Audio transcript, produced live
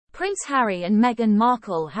Prince Harry and Meghan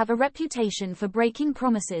Markle have a reputation for breaking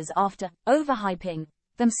promises after overhyping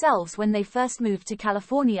themselves when they first moved to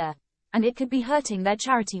California, and it could be hurting their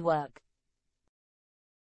charity work.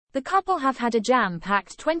 The couple have had a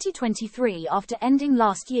jam-packed 2023 after ending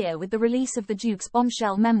last year with the release of the Duke's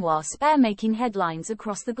bombshell memoir Spare, making headlines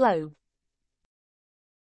across the globe.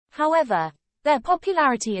 However, their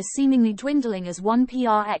popularity is seemingly dwindling, as one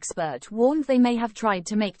PR expert warned they may have tried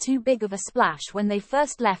to make too big of a splash when they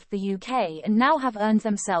first left the UK and now have earned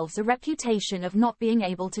themselves a reputation of not being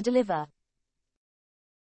able to deliver.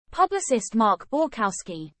 Publicist Mark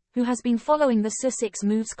Borkowski, who has been following the Sussex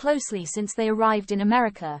moves closely since they arrived in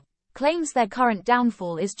America, claims their current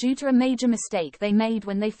downfall is due to a major mistake they made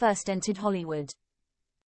when they first entered Hollywood.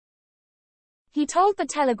 He told The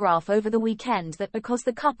Telegraph over the weekend that because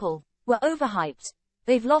the couple were overhyped,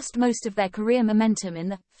 they've lost most of their career momentum in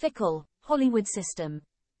the fickle Hollywood system.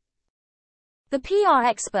 The PR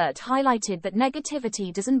expert highlighted that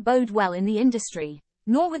negativity doesn't bode well in the industry,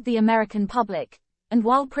 nor with the American public, and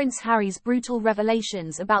while Prince Harry's brutal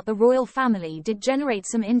revelations about the royal family did generate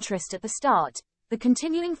some interest at the start, the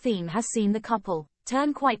continuing theme has seen the couple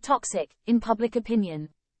turn quite toxic in public opinion.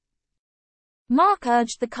 Mark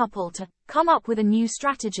urged the couple to come up with a new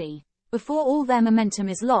strategy before all their momentum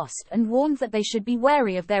is lost, and warned that they should be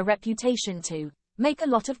wary of their reputation to make a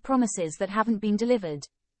lot of promises that haven't been delivered.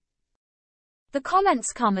 The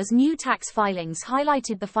comments come as new tax filings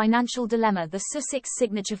highlighted the financial dilemma the Sussex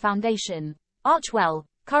Signature Foundation, Archewell,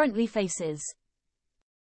 currently faces.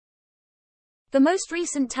 The most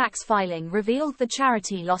recent tax filing revealed the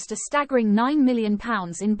charity lost a staggering £9 million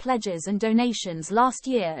in pledges and donations last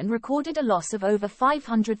year and recorded a loss of over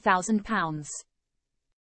 £500,000.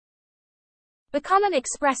 Become an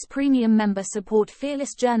Express Premium member. Support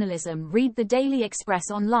fearless journalism. Read the Daily Express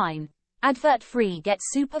online. Advert free. Get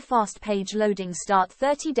super fast page loading. Start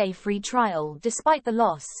 30-day free trial. Despite the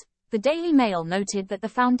loss, the Daily Mail noted that the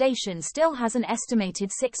foundation still has an estimated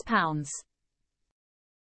 £6.6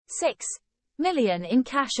 million in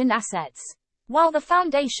cash and assets. While the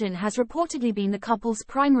foundation has reportedly been the couple's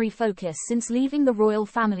primary focus since leaving the royal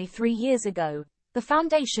family 3 years ago, the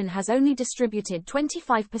foundation has only distributed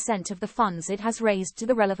 25% of the funds it has raised to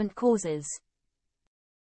the relevant causes.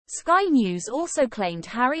 Sky News also claimed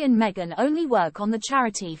Harry and Meghan only work on the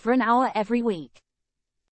charity for an hour every week.